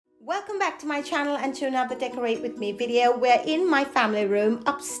Welcome back to my channel and to another Decorate With Me video. We're in my family room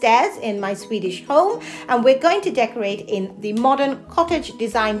upstairs in my Swedish home, and we're going to decorate in the modern cottage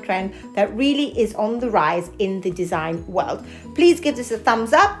design trend that really is on the rise in the design world. Please give this a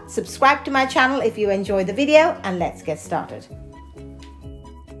thumbs up, subscribe to my channel if you enjoy the video, and let's get started.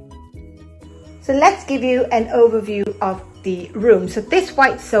 So let's give you an overview of the room. So this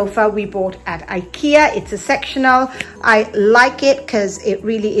white sofa we bought at IKEA. It's a sectional. I like it because it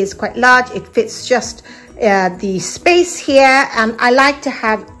really is quite large. It fits just the space here, and I like to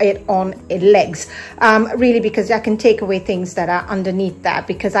have it on legs really because I can take away things that are underneath there,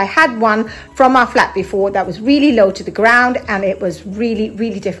 because I had one from our flat before that was really low to the ground and it was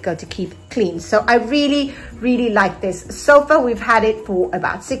really difficult to keep clean. So I really like this sofa. We've had it for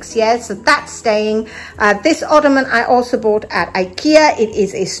about 6 years, so that's staying. This ottoman I also bought at IKEA. It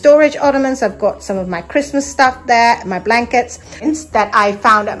is a storage ottoman, so I've got some of my Christmas stuff there, my blankets that I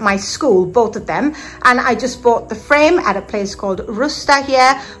found at my school, both of them, and I just bought the frame at a place called Rusta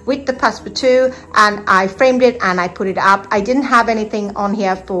here with the passepartout, and I framed it and I put it up. I didn't have anything on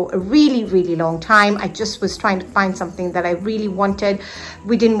here for a really long time. I just was trying to find something that I really wanted.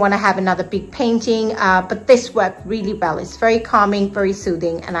 We didn't want to have another big painting, but this worked really well. It's very calming, very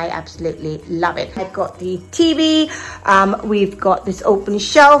soothing, and I absolutely love it. I've got the TV, we've got this open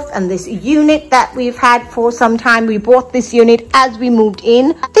shelf and this unit that we've had for some time. We bought this unit as we moved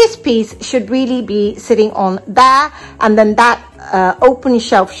in. This piece should really be sitting on there, and then that open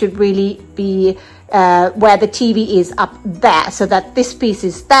shelf should really be where the TV is up there, so that this piece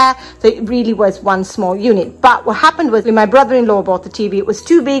is there. So it really was one small unit. But what happened was when my brother-in-law bought the TV, it was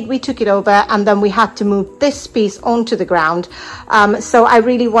too big. We took it over and then we had to move this piece onto the ground. So I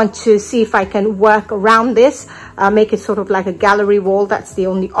really want to see if I can work around this, make it sort of like a gallery wall. That's the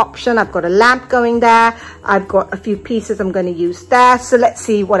only option. I've got a lamp going there. I've got a few pieces I'm going to use there. So let's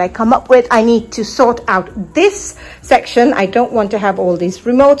see what I come up with. I need to sort out this section. I don't want to have all these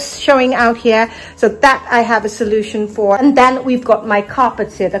remotes showing out here. So that I have a solution for. And then we've got my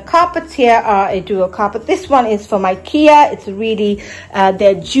carpets here. The carpets here are a dual carpet. This one is from IKEA. It's really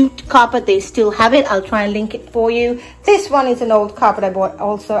their Jute carpet. They still have it. I'll try and link it for you. This one is an old carpet I bought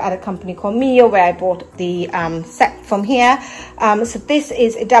also at a company called Mio, where I bought the set from here. So this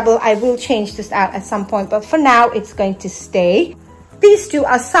is a double. I will change this out at some point, but for now it's going to stay. These two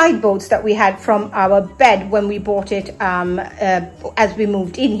are sideboards that we had from our bed when we bought it as we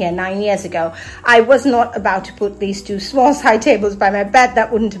moved in here 9 years ago. I was not about to put these two small side tables by my bed.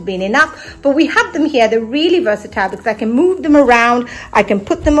 That wouldn't have been enough, but we have them here. They're really versatile because I can move them around. I can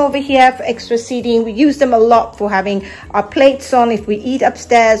put them over here for extra seating. We use them a lot for having our plates on if we eat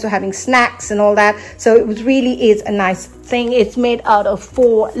upstairs or having snacks and all that. So it really is a nice thing. It's made out of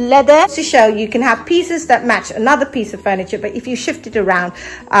faux leather. To show you can have pieces that match another piece of furniture, but if you shift it around,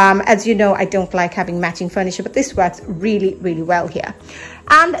 as you know, I don't like having matching furniture, but this works really well here.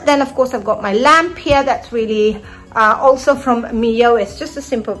 And then of course I've got my lamp here. That's really also from Mio. It's just a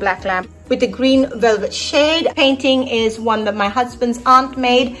simple black lamp with the green velvet shade. Painting is one that my husband's aunt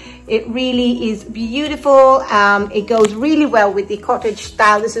made. It really is beautiful. It goes really well with the cottage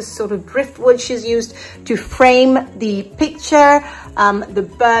style. This is sort of driftwood she's used to frame the picture. The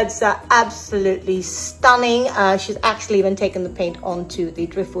birds are absolutely stunning. She's actually even taken the paint onto the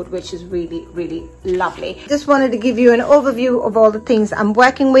driftwood, which is really lovely. Just wanted to give you an overview of all the things I'm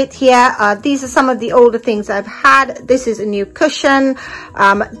working with here. These are some of the older things I've had. This is a new cushion.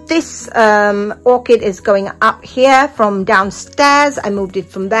 This orchid is going up here from downstairs. I moved it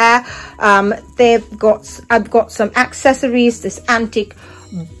from there. I've got some accessories, this antique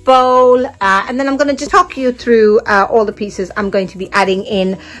bowl, and then I'm going to just talk you through all the pieces I'm going to be adding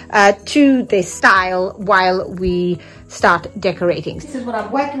in to this style while we start decorating. This is what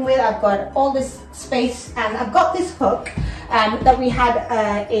I'm working with. I've got all this space, and I've got this hook that we had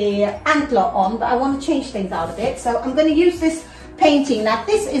a antler on, but I want to change things out a bit, so I'm going to use this painting. Now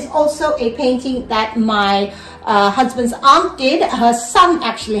this is also a painting that my husband's aunt did. Her son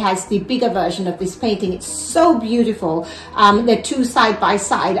actually has the bigger version of this painting. It's so beautiful. They're two side by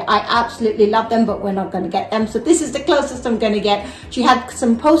side. I absolutely love them, but we're not going to get them, so this is the closest I'm going to get. She had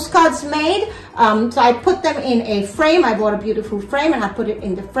some postcards made, so I put them in a frame. I bought a beautiful frame and I put it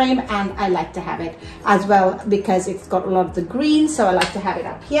in the frame, and I like to have it as well because it's got a lot of the green, so I like to have it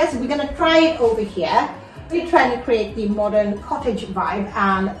up here. So we're going to try it over here. We're trying to create the modern cottage vibe,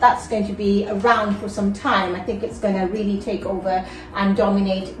 and that's going to be around for some time. I think it's going to really take over and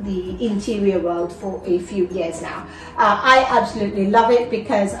dominate the interior world for a few years now. I absolutely love it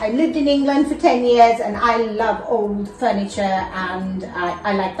because I lived in England for 10 years and I love old furniture, and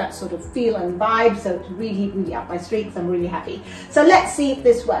I like that sort of feel and vibe, so it's really up my street, so I'm really happy. So let's see if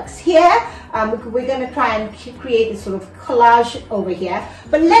this works here. We're going to try and create a sort of collage over here,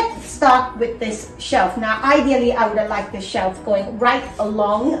 but let's start with this shelf. Now ideally I would have liked the shelf going right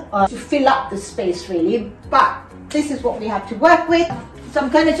along to fill up the space really, but this is what we have to work with. So I'm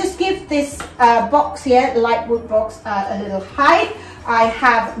going to just give this box here, light wood box, a little height. I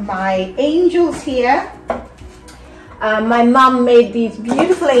have my angels here. My mum made these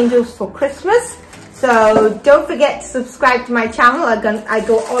beautiful angels for Christmas. So don't forget to subscribe to my channel. I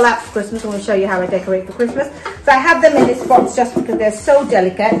go all out for Christmas. I'm going to show you how I decorate for Christmas. So I have them in this box just because they're so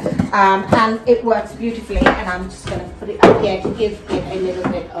delicate, and it works beautifully. And I'm just going to put it up here to give it a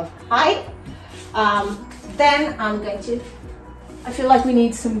little bit of height. Then I'm going to, I feel like we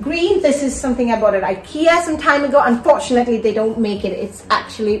need some green. This is something I bought at IKEA some time ago. Unfortunately, they don't make it. It's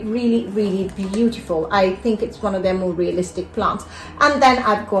actually really beautiful. I think it's one of their more realistic plants. And then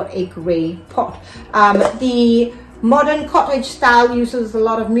I've got a grey pot. The modern cottage style uses a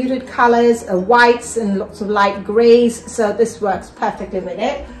lot of muted colors, whites and lots of light greys. So this works perfectly with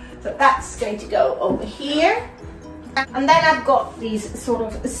it. So that's going to go over here. And then I've got these sort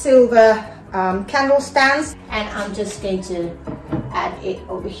of silver candle stands, and I'm just going to add it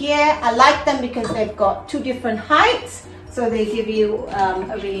over here. I like them because they've got two different heights, so they give you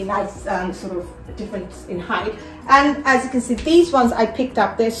a really nice sort of difference in height. And as you can see, these ones I picked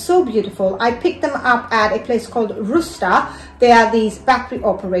up, they're so beautiful. I picked them up at a place called Rusta. They are these battery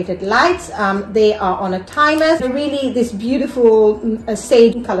operated lights. They are on a timer. They're really this beautiful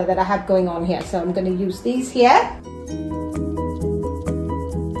sage color that I have going on here, so I'm going to use these here.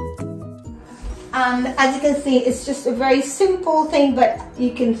 And as you can see, it's just a very simple thing, but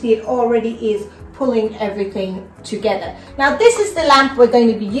you can see it already is pulling everything together. Now this is the lamp we're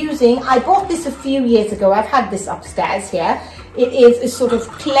going to be using. I bought this a few years ago. I've had this upstairs here. It is a sort of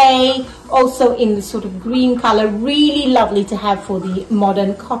clay, also in the sort of green color, really lovely to have for the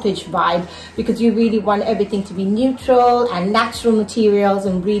modern cottage vibe, because you really want everything to be neutral and natural materials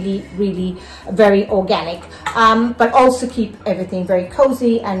and really very organic, but also keep everything very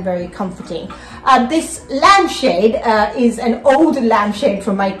cozy and very comforting. This lampshade is an old lampshade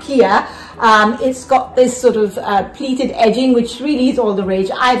from IKEA. It's got this sort of pleated edging, which really is all the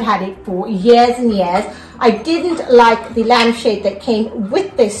rage. I've had it for years and years. I didn't like the lampshade that came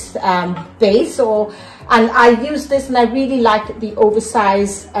with this base, and I used this and I really liked the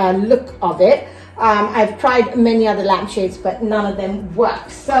oversized look of it. I've tried many other lampshades, but none of them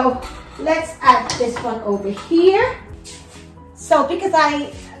work. So let's add this one over here. So because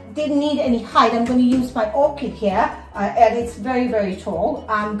I didn't need any height, I'm going to use my orchid here, and it's very tall.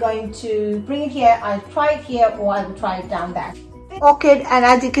 I'm going to bring it here. I'll try it here, or I will try it down there. Orchid, and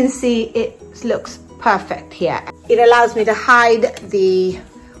as you can see, it looks perfect here. It allows me to hide the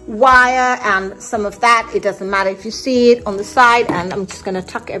wire and some of that. It doesn't matter if you see it on the side, and I'm just going to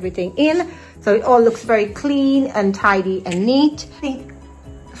tuck everything in so it all looks very clean and tidy and neat.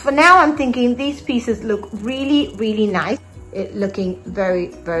 For now, I'm thinking these pieces look really nice. It looking very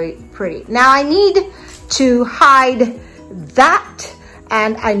pretty. Now I need to hide that,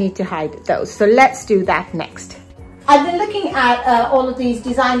 and I need to hide those, so let's do that next. I've been looking at all of these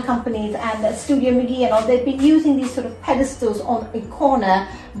design companies and Studio McGee and all. They've been using these sort of pedestals on a corner,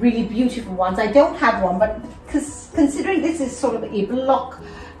 really beautiful ones. I don't have one, but considering this is sort of a block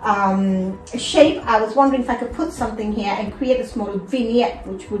shape, I was wondering if I could put something here and create a small vignette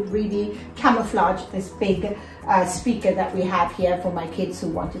which would really camouflage this big speaker that we have here for my kids who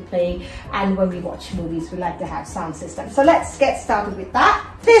want to play, and when we watch movies we like to have sound system. So let's get started with that.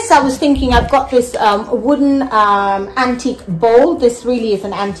 This, I was thinking, I've got this wooden antique bowl. This really is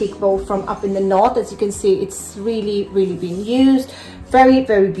an antique bowl from up in the north. As you can see, it's really been used. Very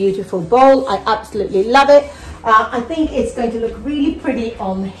beautiful bowl. I absolutely love it. I think it's going to look really pretty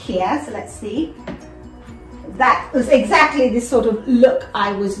on here, so let's see. That was exactly the sort of look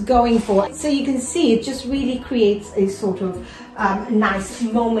I was going for. So you can see it just really creates a sort of nice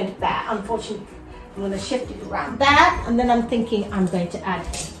moment there. Unfortunately, I'm going to shift it around that, and then I'm thinking I'm going to add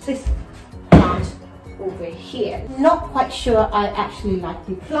this plant over here. Not quite sure I actually like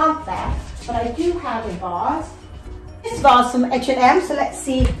the plant there, but I do have a vase. This vase from H&M, so let's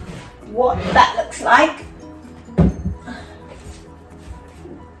see what that looks like.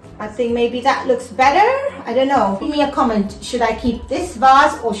 I think maybe that looks better. I don't know. Give me a comment. Should I keep this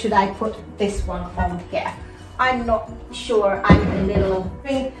vase or should I put this one on here? I'm not sure. I'm a little...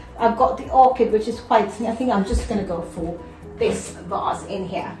 I've got the orchid, which is quite... I think I'm just going to go for this vase in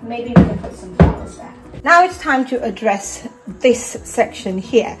here. Maybe we can put some flowers there. Now it's time to address this section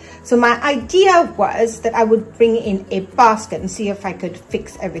here. So my idea was that I would bring in a basket and see if I could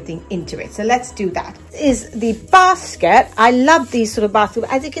fix everything into it. So let's do that. This is the basket. I love these sort of baskets.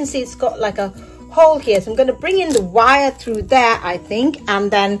 As you can see, it's got like a hole here. So I'm going to bring in the wire through there, I think,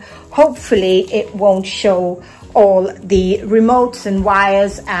 and then hopefully it won't show all the remotes and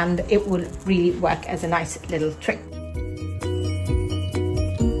wires, and it will really work as a nice little trick.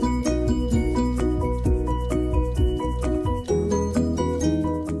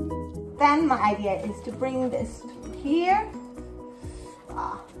 Then my idea is to bring this here.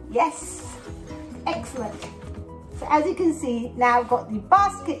 Yes, excellent. So as you can see, now I've got the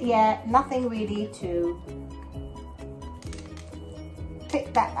basket here, nothing really to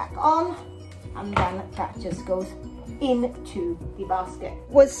click that back on, and then that just goes into the basket.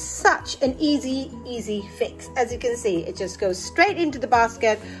 Was such an easy fix. As you can see, it just goes straight into the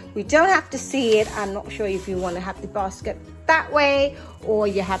basket. We don't have to see it. I'm not sure if you want to have the basket that way or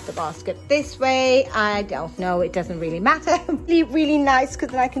you have the basket this way. I don't know, it doesn't really matter. Really nice, because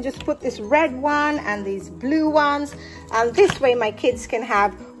then I can just put this red one and these blue ones, and this way my kids can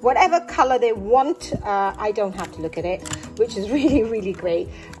have whatever color they want. I don't have to look at it, which is really great,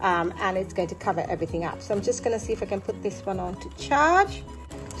 and it's going to cover everything up. So I'm just going to see if I can put this one on to charge.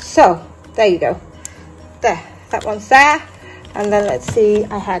 So there you go, there, that one's there. And then let's see,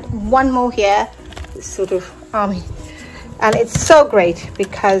 I had one more here, this sort of army. And it's so great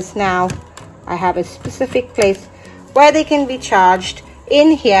because now I have a specific place where they can be charged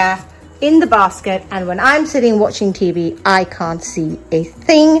in here, in the basket. And when I'm sitting watching TV, I can't see a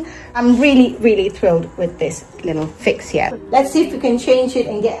thing. I'm really thrilled with this little fix here. Let's see if we can change it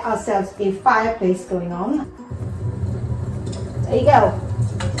and get ourselves a fireplace going on. There you go.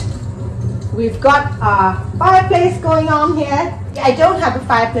 We've got our fireplace going on here. I don't have a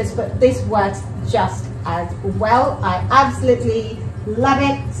fireplace, but this works just as well. I absolutely love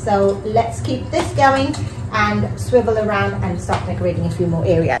it. So let's keep this going and swivel around and start decorating a few more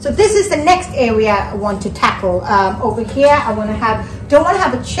areas. So this is the next area I want to tackle. Over here, I want to don't want to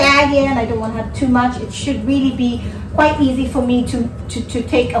have a chair here, and I don't want to have too much. It should really be quite easy for me to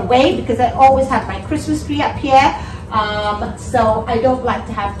take away, because I always have my Christmas tree up here. So I don't like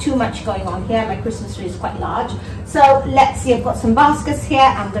to have too much going on here. My Christmas tree is quite large. So let's see, I've got some baskets here.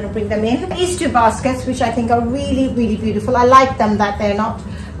 I'm going to bring them in. These two baskets, which I think are really beautiful. I like them that they're not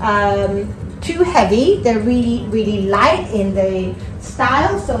too heavy. They're really light in the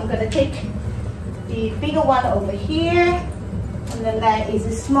style. So I'm going to take the bigger one over here, and then there is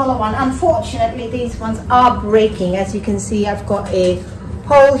a smaller one. Unfortunately, these ones are breaking. As you can see, I've got a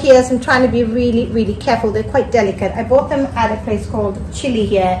hole here, so I'm trying to be really careful. They're quite delicate. I bought them at a place called Chili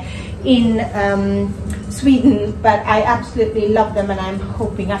here in Sweden, but I absolutely love them, and I'm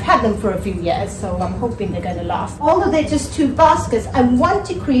hoping, I've had them for a few years, so I'm hoping they're going to last. Although they're just two baskets, I want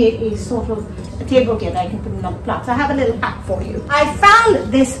to create a sort of a table here that I can put another plant. So I have a little hack for you. I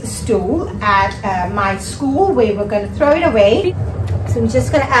found this stool at my school. We were going to throw it away, so I'm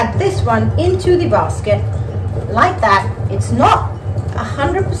just going to add this one into the basket like that. It's not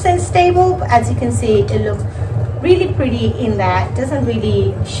 100% stable, but as you can see, it looks really pretty in there. It doesn't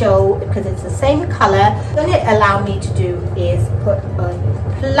really show because it's the same color. What it allows me to do is put a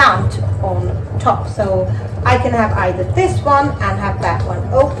plant on top, so I can have either this one and have that one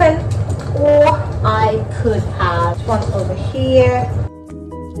open, or I could have one over here.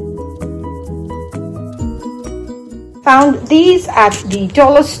 Found these at the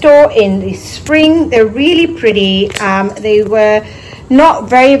dollar store in the spring. They're really pretty. They were not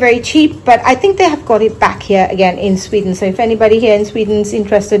very cheap, but I think they have got it back here again in Sweden. So if anybody here in Sweden is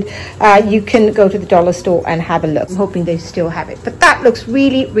interested, you can go to the dollar store and have a look. I'm hoping they still have it, but that looks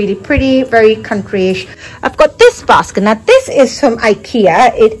really pretty, very country-ish. I've got this basket. Now this is from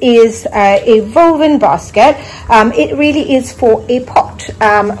IKEA. It is a woven basket. It really is for a pot,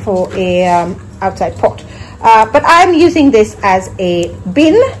 for a outside pot. But I'm using this as a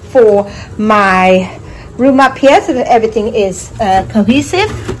bin for my room up here, so that everything is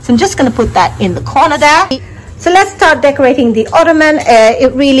cohesive. So I'm just going to put that in the corner there. So let's start decorating the ottoman.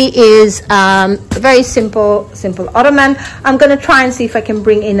 It really is a very simple ottoman. I'm going to try and see if I can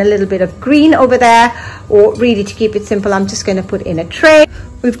bring in a little bit of green over there, or really to keep it simple, I'm just going to put in a tray.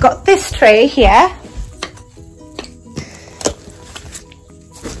 We've got this tray here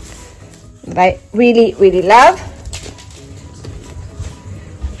that I really love.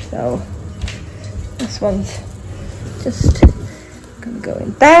 So this one's just gonna go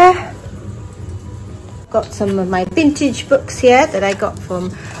in there. Got some of my vintage books here that I got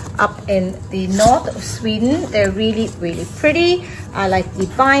from up in the north of Sweden. They're really, really pretty. I like the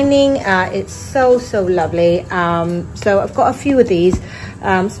binding. It's so lovely. So I've got a few of these. So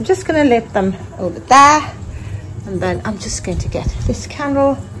I'm just gonna let them over there, and then I'm just going to get this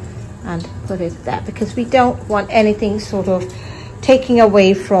candle and put it there, because we don't want anything sort of taking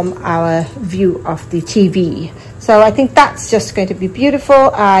away from our view of the TV. So I think that's just going to be beautiful.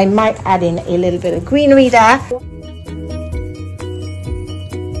 I might add in a little bit of greenery there.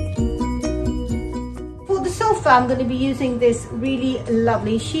 For the sofa, I'm going to be using this really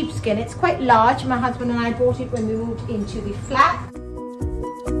lovely sheepskin. It's quite large. My husband and I bought it when we moved into the flat.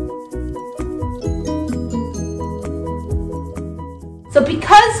 So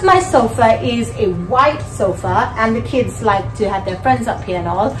because my sofa is a white sofa and the kids like to have their friends up here and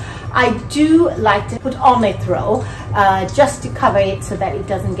all, I do like to put on a throw just to cover it so that it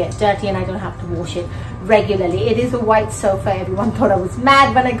doesn't get dirty and I don't have to wash it regularly. It is a white sofa. Everyone thought I was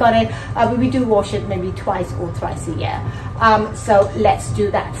mad when I got it, but we do wash it maybe twice or thrice a year. So let's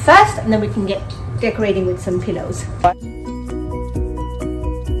do that first, and then we can get decorating with some pillows.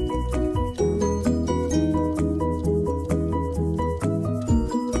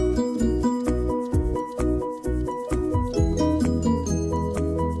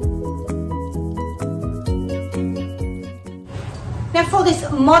 Now for this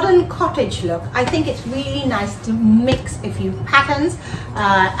modern cottage look, I think it's really nice to mix a few patterns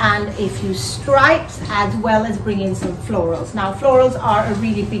and a few stripes, as well as bring in some florals. Now florals are a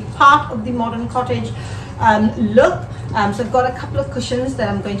really big part of the modern cottage look. So I've got a couple of cushions that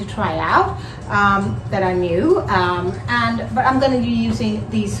I'm going to try out that are new, but I'm going to be using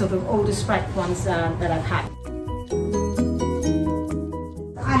these sort of older striped ones that I've had.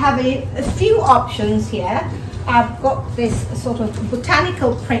 I have a few options here. I've got this sort of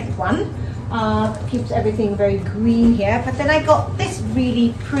botanical print one, keeps everything very green here, but then I got this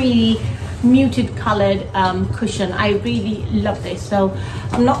really pretty muted colored cushion. I really love this, so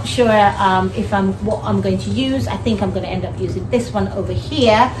I'm not sure what I'm going to use. I think I'm going to end up using this one over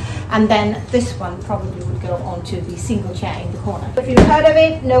here, and then this one probably would go onto the single chair in the corner. If you've heard of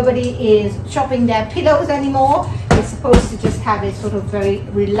it, nobody is chopping their pillows anymore. It's supposed to just have a sort of very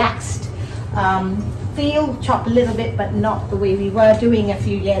relaxed feel, chop a little bit, but not the way we were doing a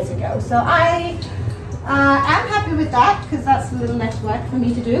few years ago. So I am happy with that, because that's a little less work for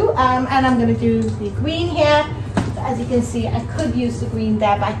me to do. And I'm going to do the green here. So as you can see, I could use the green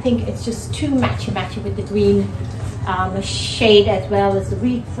there, but I think it's just too matchy with the green shade as well as the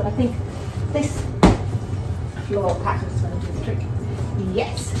wreath. So I think this floral pattern is going to do the trick.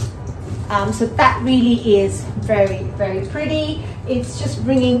 Yes. So that really is very, very pretty. It's just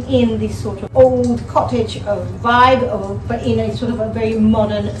bringing in this sort of old cottage vibe, but in a sort of a very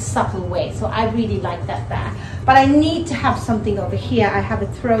modern, subtle way. So I really like that there. But I need to have something over here. I have a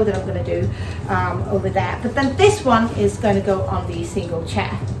throw that I'm going to do over there. But then this one is going to go on the single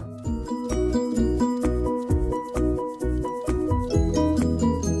chair.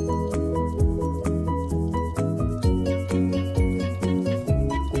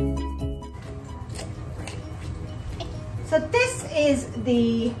 So this is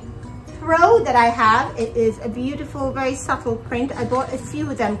the throw that I have. It is a beautiful, very subtle print. I bought a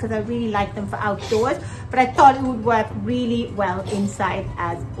few of them because I really like them for outdoors, but I thought it would work really well inside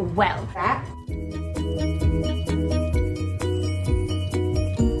as well.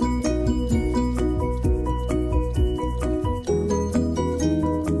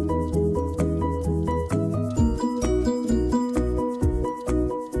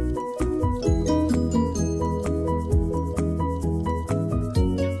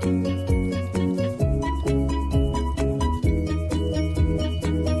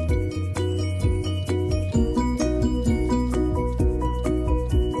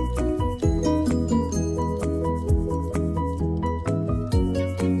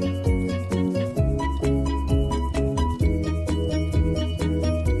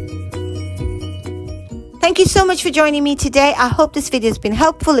 Thank you so much for joining me today. I hope this video has been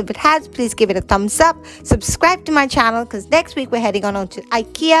helpful. If it has, please give it a thumbs up. Subscribe to my channel, because next week we're heading on to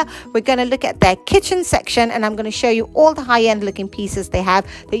IKEA. We're going to look at their kitchen section, and I'm going to show you all the high-end looking pieces they have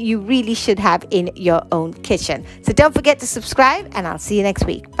that you really should have in your own kitchen. So don't forget to subscribe, and I'll see you next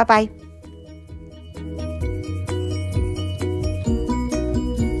week. Bye-bye.